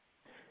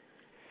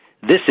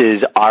This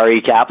is Ari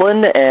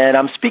Kaplan, and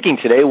I'm speaking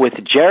today with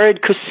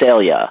Jared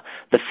Kusalia,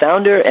 the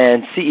founder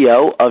and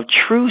CEO of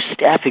True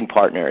Staffing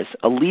Partners,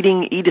 a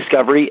leading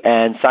e-discovery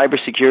and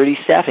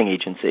cybersecurity staffing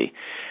agency.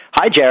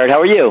 Hi, Jared. How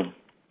are you?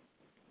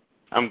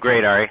 I'm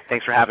great, Ari.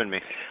 Thanks for having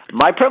me.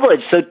 My privilege.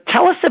 So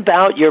tell us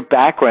about your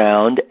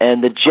background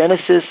and the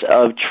genesis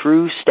of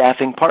True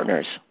Staffing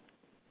Partners.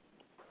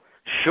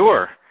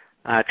 Sure.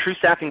 True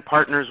Staffing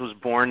Partners was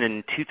born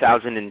in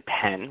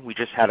 2010. We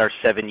just had our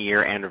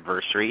 7-year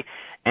anniversary.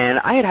 And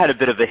I had a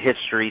bit of a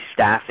history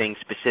staffing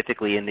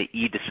specifically in the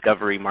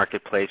e-discovery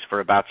marketplace for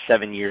about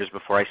 7 years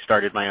before I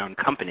started my own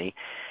company.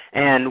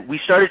 And we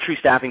started True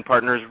Staffing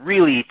Partners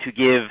really to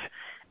give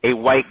a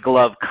white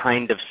glove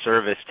kind of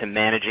service to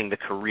managing the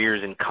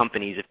careers and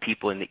companies of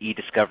people in the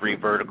e-discovery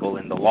vertical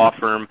in the law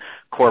firm,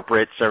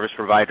 corporate, service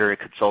provider, and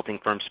consulting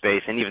firm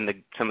space, and even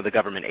some of the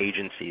government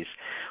agencies.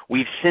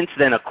 We've since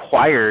then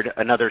acquired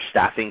another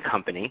staffing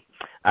company,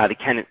 the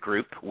Kennett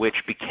Group, which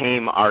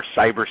became our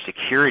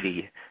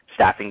cybersecurity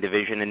staffing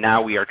division, and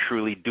now we are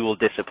truly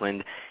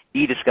dual-disciplined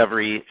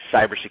e-discovery,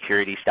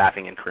 cybersecurity,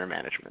 staffing, and career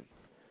management.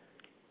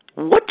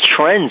 What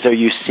trends are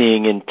you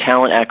seeing in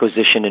talent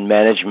acquisition and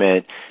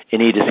management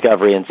in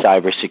e-discovery and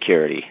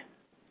cybersecurity?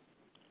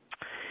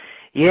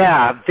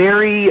 Yeah,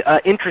 very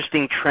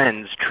interesting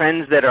trends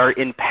that are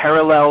in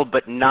parallel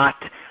but not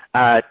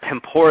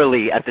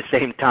temporally at the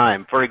same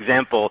time. For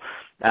example,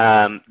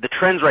 the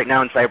trends right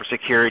now in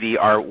cybersecurity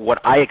are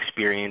what I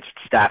experienced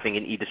staffing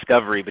in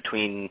e-discovery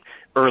between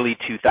early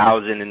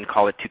 2000 and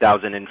call it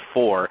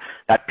 2004,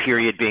 that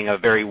period being a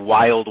very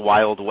wild,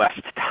 wild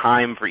west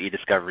time for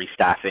e-discovery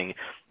staffing.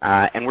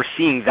 And we're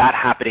seeing that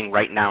happening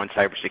right now in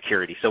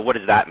cybersecurity. So what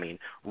does that mean?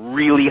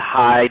 Really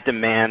high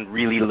demand,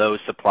 really low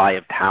supply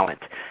of talent.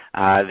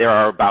 There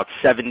are about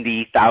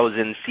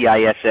 70,000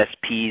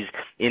 CISSPs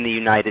in the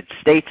United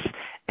States,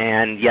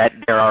 and yet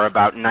there are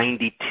about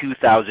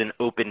 92,000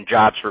 open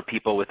jobs for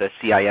people with a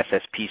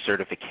CISSP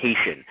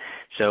certification.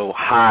 So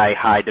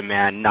high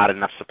demand, not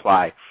enough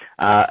supply.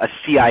 A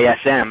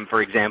CISM,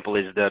 for example,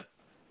 is the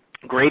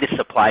greatest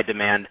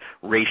supply-demand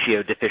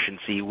ratio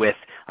deficiency with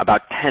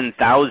about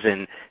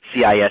 10,000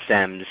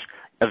 CISMs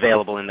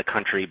available in the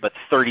country, but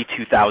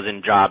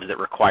 32,000 jobs that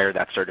require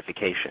that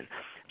certification.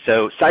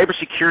 So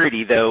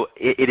cybersecurity, though,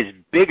 it is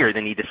bigger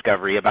than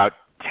e-discovery, about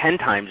 10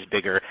 times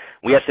bigger.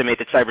 We estimate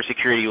that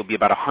cybersecurity will be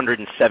about a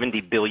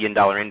 $170 billion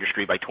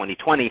industry by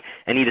 2020,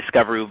 and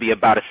e-discovery will be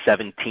about a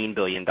 $17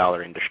 billion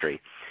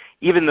industry.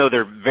 Even though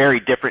they're very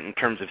different in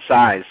terms of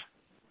size,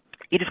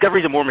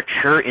 e-discovery is a more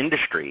mature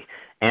industry.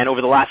 And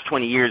over the last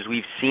 20 years,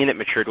 we've seen it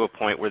mature to a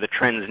point where the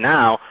trends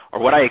now are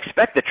what I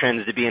expect the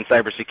trends to be in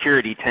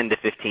cybersecurity 10 to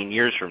 15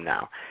 years from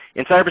now.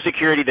 In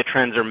cybersecurity, the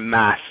trends are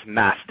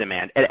mass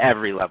demand at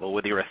every level,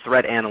 whether you're a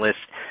threat analyst,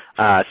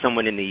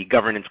 someone in the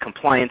governance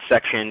compliance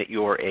section,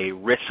 you're a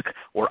risk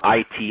or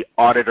IT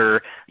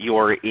auditor,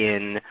 you're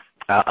in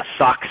a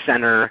SOC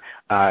center,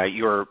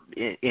 you're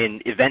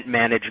in event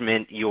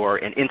management, you're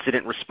an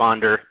incident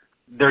responder.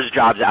 There's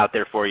jobs out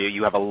there for you.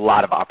 You have a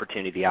lot of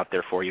opportunity out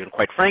there for you. And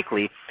quite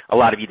frankly, a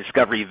lot of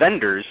e-discovery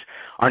vendors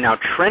are now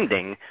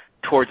trending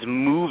towards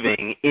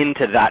moving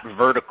into that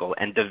vertical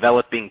and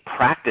developing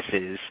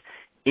practices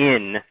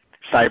in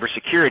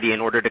cybersecurity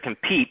in order to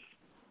compete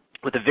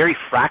with a very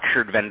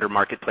fractured vendor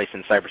marketplace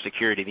in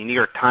cybersecurity. The New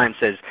York Times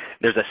says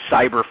there's a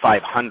cyber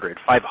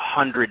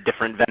 500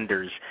 different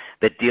vendors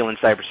that deal in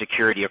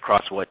cybersecurity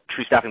across what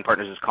True Staffing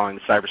Partners is calling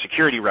the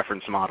cybersecurity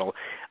reference model,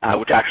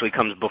 which actually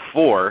comes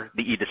before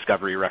the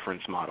e-discovery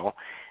reference model.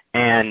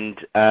 And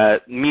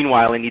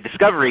meanwhile, in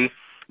e-discovery,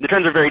 the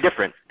trends are very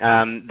different.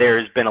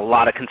 There's been a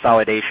lot of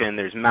consolidation.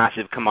 There's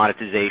massive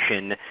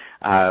commoditization.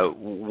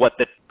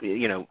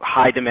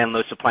 High demand,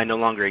 low supply no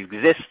longer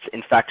exists.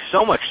 In fact,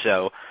 so much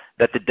so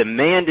that the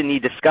demand in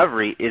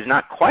e-discovery is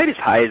not quite as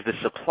high as the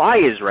supply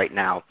is right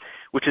now,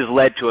 which has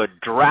led to a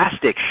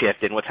drastic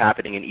shift in what's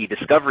happening in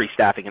e-discovery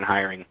staffing and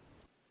hiring.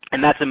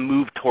 And that's a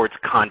move towards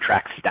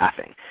contract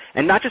staffing.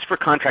 And not just for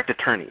contract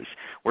attorneys.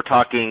 We're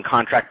talking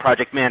contract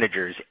project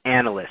managers,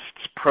 analysts,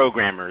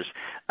 programmers,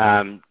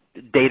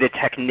 data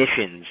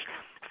technicians,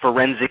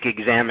 forensic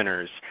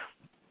examiners.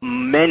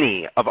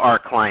 Many of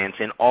our clients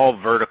in all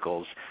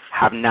verticals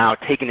have now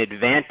taken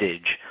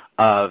advantage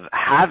of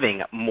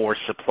having more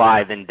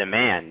supply than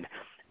demand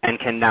and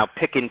can now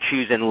pick and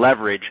choose and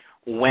leverage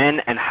when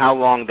and how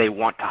long they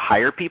want to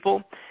hire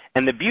people.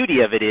 And the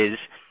beauty of it is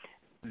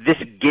this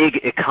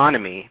gig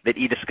economy that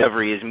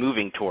e-discovery is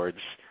moving towards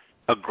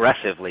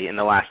aggressively in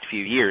the last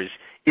few years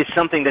is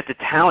something that the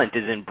talent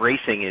is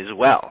embracing as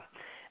well.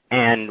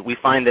 And we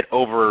find that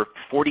over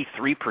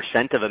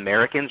 43% of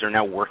Americans are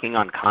now working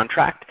on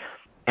contract,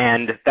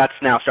 and that's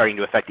now starting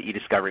to affect the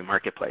e-discovery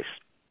marketplace.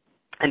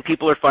 And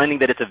people are finding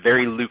that it's a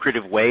very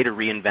lucrative way to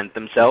reinvent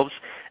themselves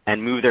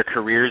and move their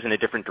careers in a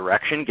different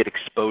direction, get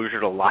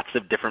exposure to lots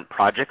of different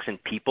projects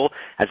and people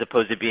as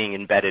opposed to being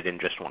embedded in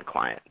just one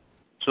client.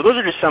 So those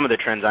are just some of the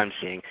trends I'm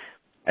seeing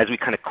as we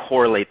kind of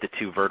correlate the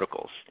two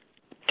verticals.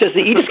 Does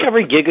the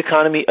e-discovery gig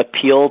economy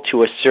appeal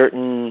to a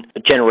certain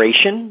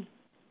generation?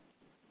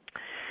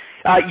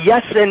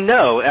 Yes and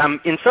no.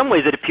 In some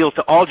ways, it appeals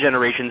to all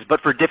generations,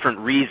 but for different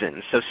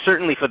reasons. So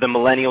certainly for the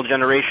millennial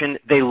generation,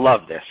 they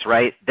love this,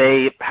 right?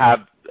 They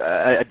have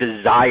a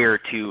desire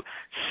to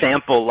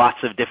sample lots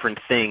of different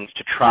things,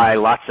 to try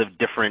lots of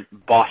different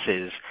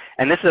bosses,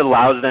 and this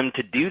allows them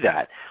to do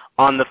that.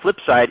 On the flip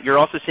side, you're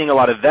also seeing a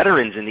lot of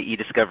veterans in the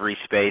e-discovery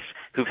space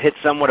who've hit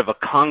somewhat of a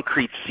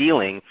concrete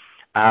ceiling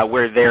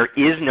where there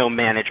is no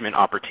management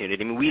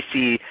opportunity. I mean, we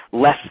see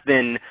less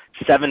than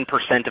 7%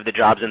 of the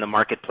jobs in the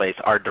marketplace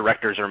are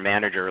directors or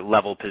manager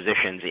level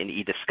positions in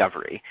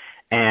e-discovery.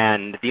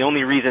 And the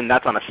only reason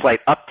that's on a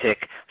slight uptick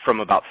from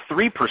about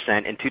 3%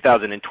 in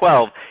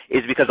 2012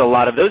 is because a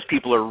lot of those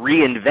people are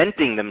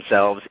reinventing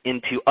themselves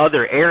into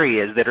other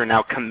areas that are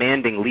now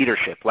commanding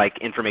leadership, like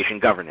information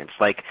governance,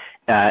 like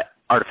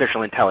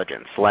artificial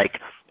intelligence, like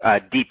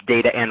deep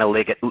data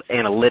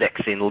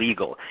analytics in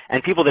legal.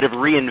 And people that have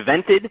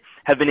reinvented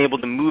have been able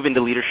to move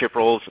into leadership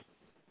roles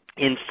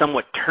in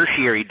somewhat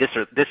tertiary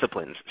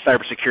disciplines,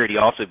 cybersecurity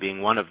also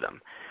being one of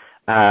them.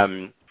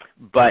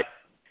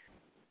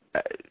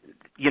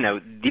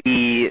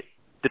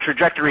 The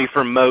trajectory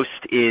for most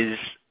is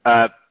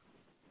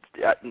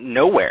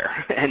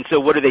nowhere. And so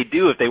what do they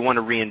do if they want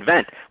to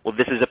reinvent? Well,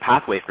 this is a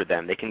pathway for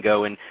them. They can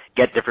go and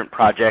get different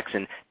projects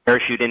and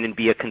parachute in and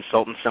be a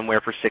consultant somewhere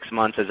for 6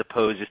 months, as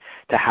opposed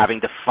to having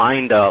to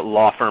find a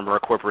law firm or a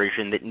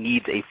corporation that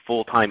needs a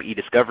full-time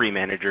e-discovery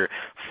manager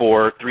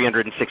for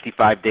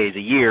 365 days a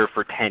year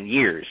for 10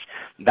 years.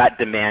 That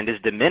demand is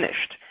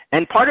diminished.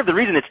 And part of the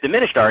reason it's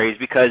diminished, Ari, is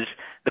because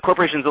the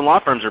corporations and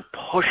law firms are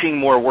pushing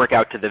more work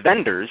out to the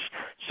vendors,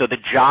 so the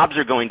jobs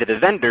are going to the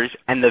vendors,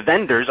 and the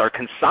vendors are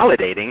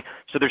consolidating,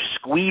 so they're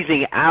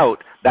squeezing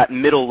out that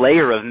middle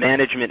layer of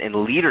management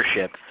and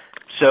leadership.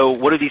 So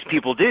what do these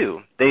people do?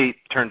 They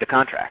turn to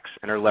contracts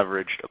and are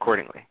leveraged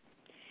accordingly.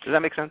 Does that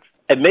make sense?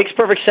 It makes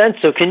perfect sense.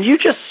 So can you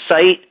just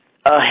cite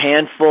a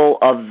handful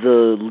of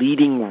the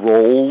leading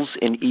roles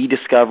in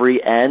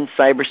e-discovery and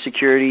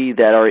cybersecurity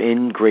that are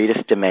in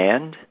greatest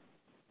demand?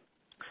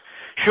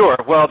 Sure.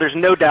 Well, there's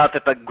no doubt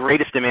that the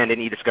greatest demand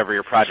in e-discovery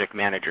are project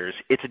managers.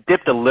 It's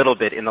dipped a little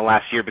bit in the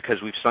last year because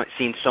we've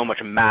seen so much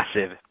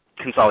massive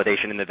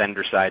consolidation in the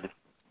vendor side.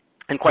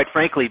 And quite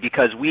frankly,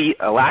 because we,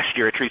 last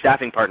year at True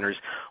Staffing Partners,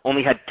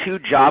 only had 2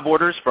 job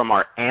orders from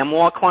our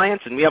AmLaw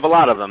clients, and we have a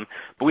lot of them,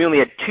 but we only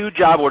had 2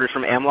 job orders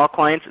from AmLaw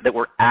clients that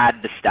were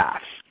add to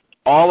staffs.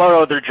 All our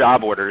other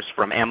job orders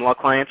from AmLaw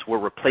clients were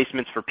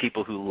replacements for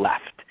people who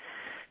left.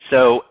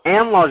 So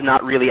AmLaw is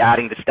not really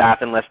adding to staff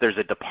unless there's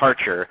a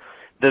departure.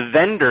 The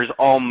vendors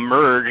all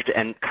merged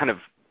and kind of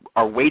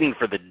are waiting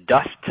for the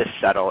dust to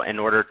settle in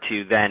order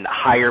to then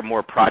hire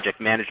more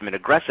project management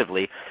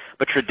aggressively.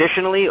 But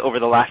traditionally, over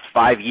the last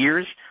 5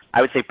 years,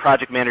 I would say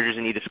project managers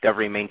in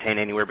e-discovery maintain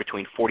anywhere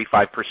between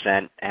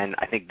 45%, and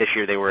I think this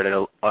year they were at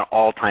an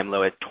all-time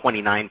low at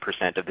 29%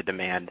 of the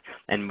demand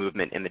and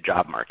movement in the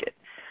job market.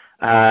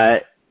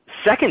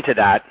 Second to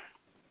that,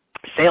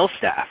 sales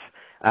staff.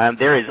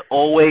 There is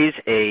always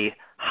a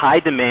high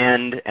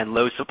demand and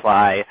low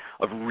supply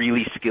of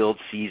really skilled,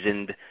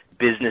 seasoned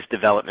business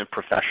development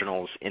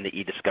professionals in the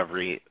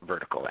e-discovery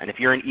vertical. And if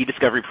you're an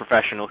e-discovery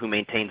professional who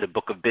maintains a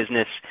book of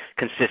business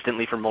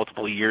consistently for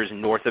multiple years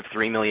north of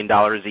 $3 million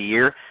a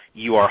year,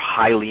 you are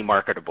highly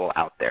marketable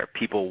out there.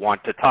 People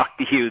want to talk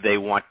to you. They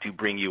want to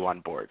bring you on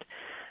board.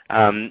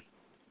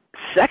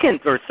 Second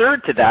or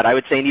third to that, I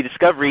would say in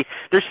e-discovery,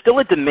 there's still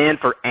a demand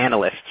for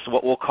analysts,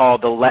 what we'll call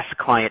the less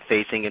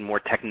client-facing and more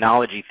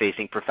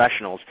technology-facing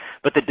professionals,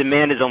 but the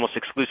demand is almost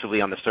exclusively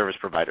on the service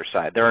provider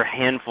side. There are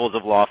handfuls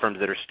of law firms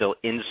that are still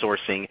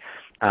insourcing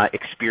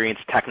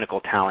experienced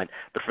technical talent,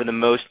 but for the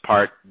most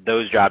part,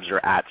 those jobs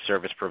are at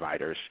service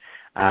providers.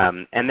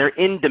 And they're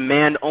in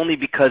demand only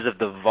because of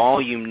the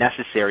volume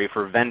necessary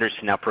for vendors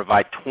to now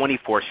provide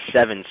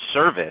 24/7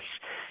 service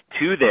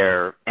to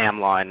their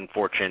AmLaw and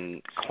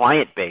Fortune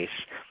client base,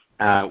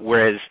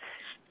 whereas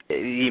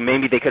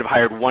maybe they could have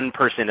hired one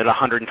person at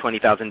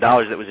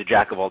 $120,000 that was a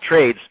jack of all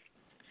trades.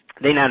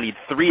 They now need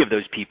 3 of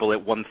those people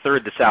at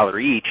 1/3 the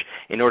salary each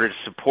in order to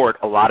support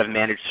a lot of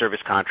managed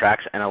service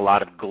contracts and a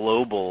lot of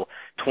global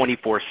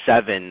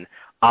 24/7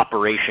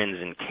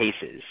 operations and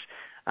cases.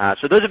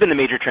 So those have been the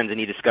major trends in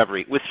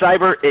e-discovery. With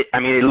cyber, it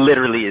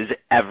literally is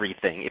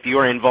everything. If you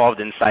are involved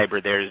in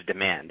cyber, there's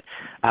demand.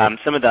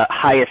 Some of the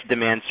highest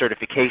demand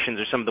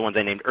certifications are some of the ones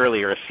I named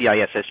earlier, a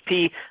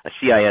CISSP, a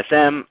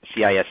CISM,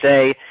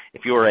 CISA.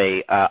 If you're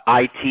a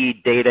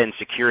IT data and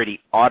security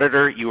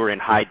auditor, you are in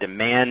high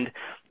demand.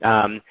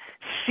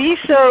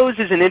 CISOs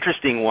is an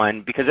interesting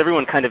one because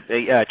everyone kind of,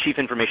 Chief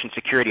Information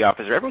Security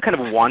Officer, everyone kind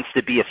of wants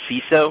to be a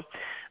CISO.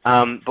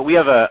 But we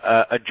have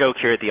a joke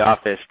here at the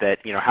office that,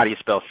 how do you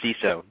spell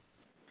CISO?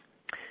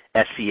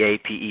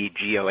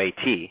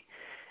 S-C-A-P-E-G-O-A-T.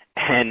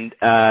 And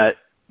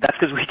that's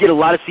because we get a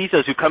lot of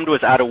CISOs who come to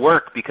us out of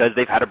work because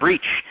they've had a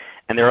breach.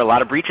 And there are a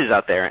lot of breaches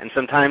out there. And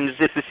sometimes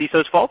it's the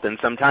CISO's fault, and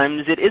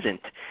sometimes it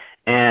isn't.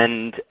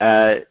 And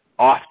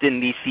often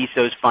these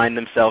CISOs find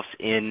themselves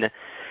in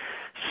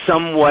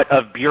somewhat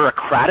of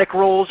bureaucratic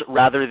roles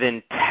rather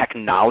than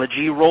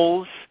technology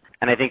roles.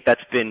 And I think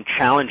that's been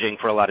challenging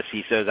for a lot of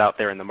CISOs out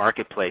there in the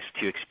marketplace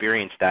to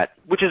experience that,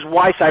 which is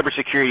why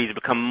cybersecurity has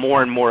become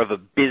more and more of a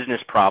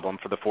business problem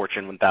for the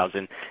Fortune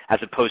 1000 as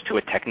opposed to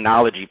a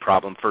technology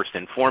problem first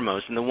and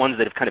foremost. And the ones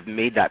that have kind of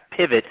made that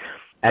pivot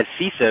as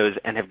CISOs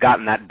and have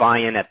gotten that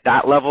buy-in at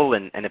that level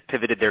and have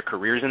pivoted their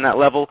careers in that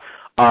level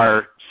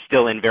are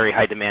still in very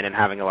high demand and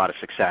having a lot of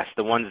success.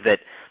 The ones that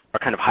are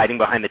kind of hiding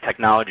behind the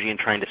technology and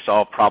trying to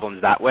solve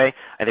problems that way,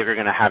 I think are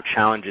going to have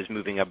challenges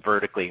moving up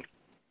vertically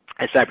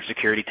as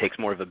cybersecurity takes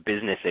more of a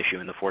business issue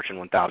in the Fortune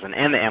 1000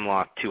 and the Am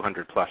Law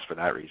 200 plus for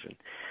that reason.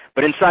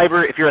 But in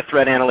cyber, if you're a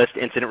threat analyst,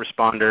 incident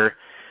responder,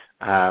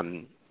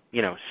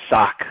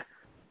 SOC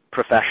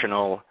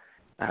professional,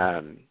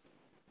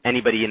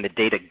 anybody in the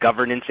data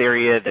governance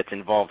area that's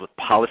involved with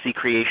policy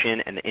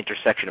creation and the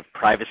intersection of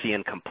privacy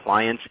and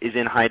compliance is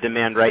in high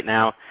demand right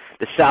now.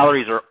 The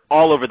salaries are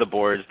all over the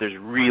boards. There's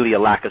really a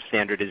lack of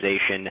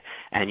standardization,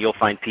 and you'll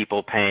find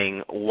people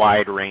paying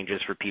wide ranges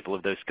for people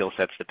of those skill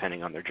sets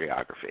depending on their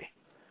geography.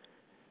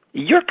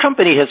 Your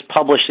company has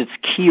published its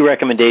key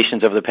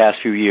recommendations over the past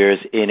few years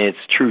in its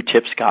True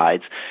Tips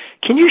guides.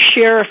 Can you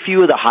share a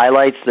few of the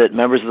highlights that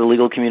members of the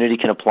legal community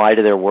can apply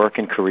to their work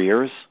and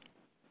careers?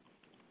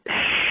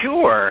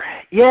 Sure.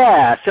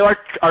 Yeah. So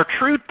our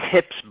True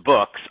Tips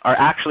books are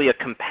actually a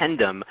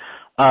compendium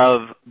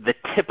of the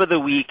tip of the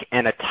week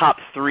and a top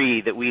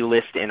 3 that we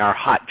list in our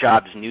Hot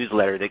Jobs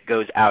newsletter that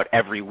goes out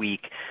every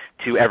week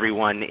to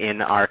everyone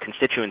in our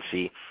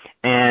constituency.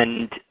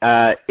 And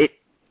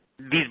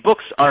these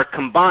books are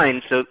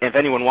combined, so if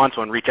anyone wants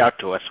one, reach out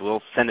to us.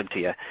 We'll send them to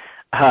you.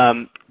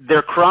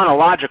 They're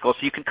chronological,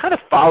 so you can kind of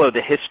follow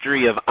the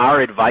history of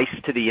our advice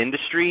to the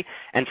industry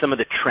and some of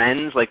the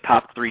trends, like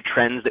top 3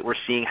 trends that we're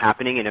seeing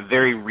happening in a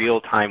very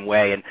real-time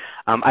way. And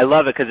I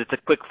love it because it's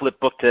a quick flip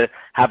book to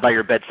have by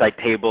your bedside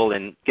table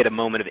and get a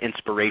moment of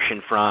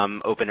inspiration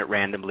from, open it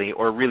randomly,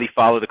 or really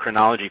follow the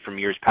chronology from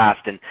years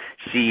past and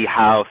see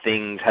how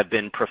things have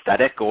been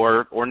prophetic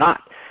or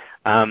not.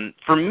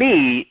 For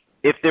me,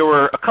 if there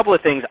were a couple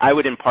of things I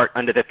would impart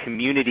under the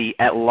community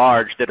at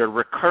large that are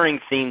recurring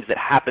themes that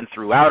happen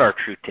throughout our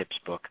True Tips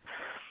book,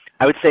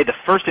 I would say the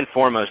first and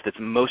foremost that's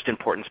most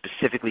important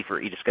specifically for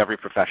e-discovery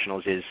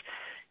professionals is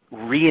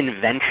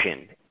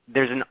reinvention.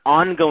 There's an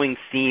ongoing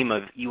theme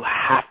of you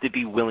have to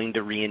be willing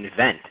to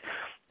reinvent.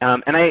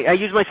 And I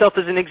use myself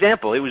as an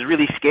example. It was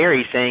really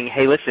scary saying,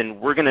 hey, listen,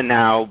 we're going to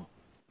now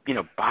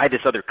buy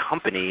this other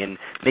company and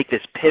make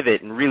this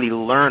pivot and really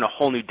learn a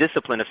whole new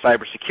discipline of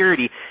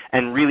cybersecurity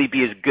and really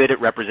be as good at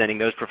representing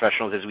those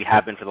professionals as we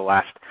have been for the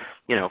last,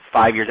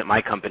 5 years at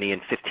my company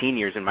and 15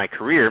 years in my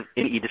career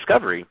in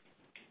e-discovery.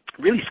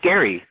 Really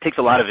scary. It takes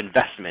a lot of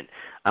investment,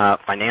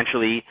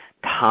 financially,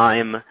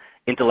 time,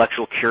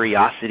 intellectual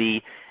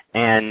curiosity,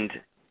 and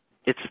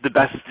it's the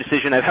best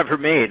decision I've ever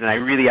made. And I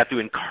really have to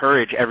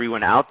encourage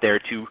everyone out there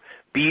to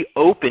be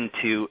open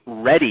to,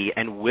 ready,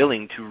 and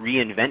willing to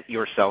reinvent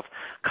yourself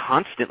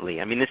constantly.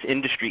 I mean, this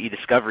industry,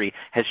 e-discovery,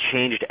 has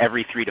changed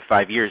every 3 to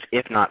 5 years,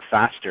 if not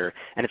faster,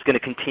 and it's going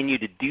to continue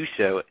to do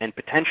so, and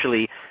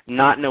potentially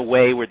not in a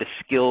way where the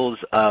skills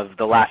of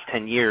the last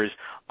 10 years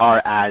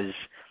are as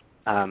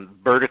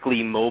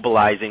vertically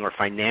mobilizing or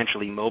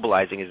financially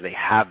mobilizing as they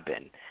have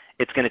been.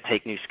 It's going to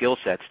take new skill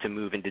sets to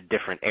move into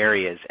different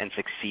areas and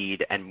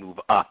succeed and move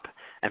up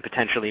and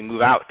potentially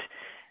move out.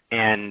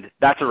 And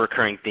that's a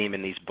recurring theme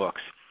in these books.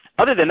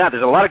 Other than that,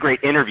 there's a lot of great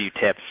interview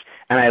tips,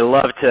 and I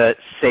love to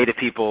say to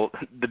people,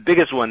 the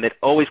biggest one that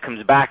always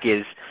comes back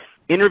is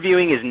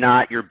interviewing is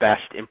not your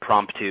best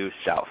impromptu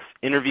self.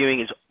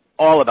 Interviewing is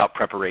all about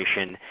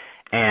preparation,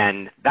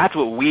 and that's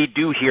what we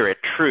do here at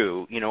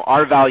True.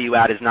 Our value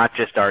add is not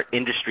just our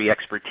industry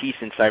expertise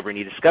in cyber and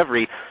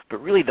e-discovery,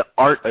 but really the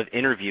art of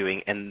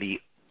interviewing and the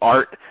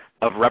art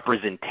of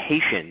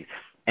representation.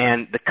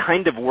 And the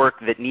kind of work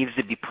that needs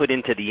to be put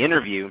into the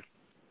interview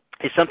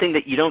is something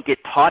that you don't get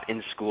taught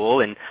in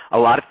school, and a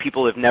lot of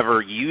people have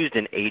never used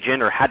an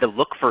agent or had to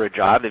look for a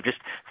job. They've just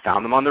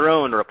found them on their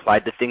own or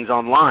applied to things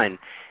online.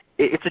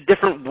 It's a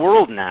different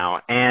world now,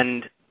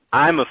 and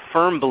I'm a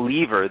firm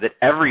believer that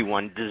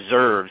everyone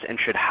deserves and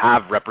should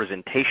have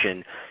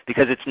representation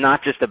because it's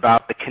not just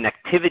about the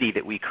connectivity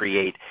that we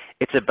create,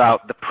 it's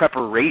about the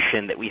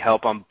preparation that we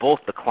help on both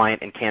the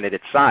client and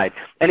candidate side.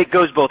 And it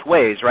goes both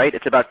ways, right?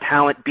 It's about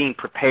talent being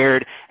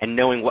prepared and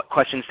knowing what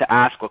questions to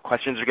ask, what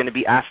questions are going to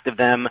be asked of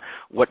them,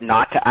 what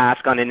not to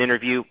ask on an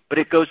interview, but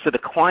it goes to the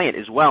client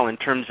as well in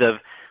terms of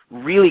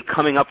really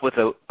coming up with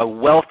a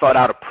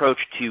well-thought-out approach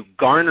to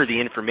garner the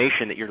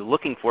information that you're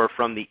looking for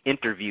from the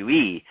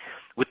interviewee,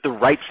 with the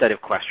right set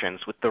of questions,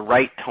 with the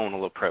right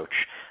tonal approach.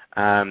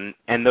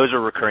 And those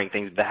are recurring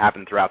things that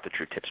happen throughout the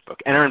True Tips book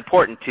and are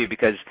important, too,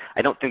 because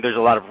I don't think there's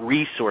a lot of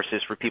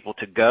resources for people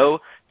to go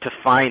to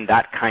find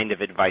that kind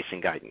of advice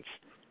and guidance.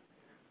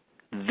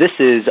 This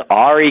is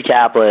Ari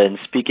Kaplan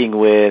speaking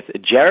with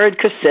Jared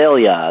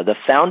Kosalia, the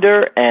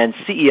founder and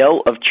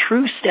CEO of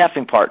True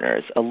Staffing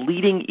Partners, a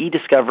leading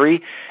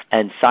e-discovery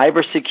and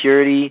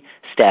cybersecurity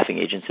staffing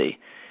agency.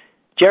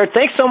 Jared,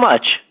 thanks so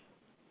much.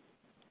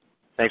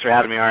 Thanks for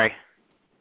having me, Ari.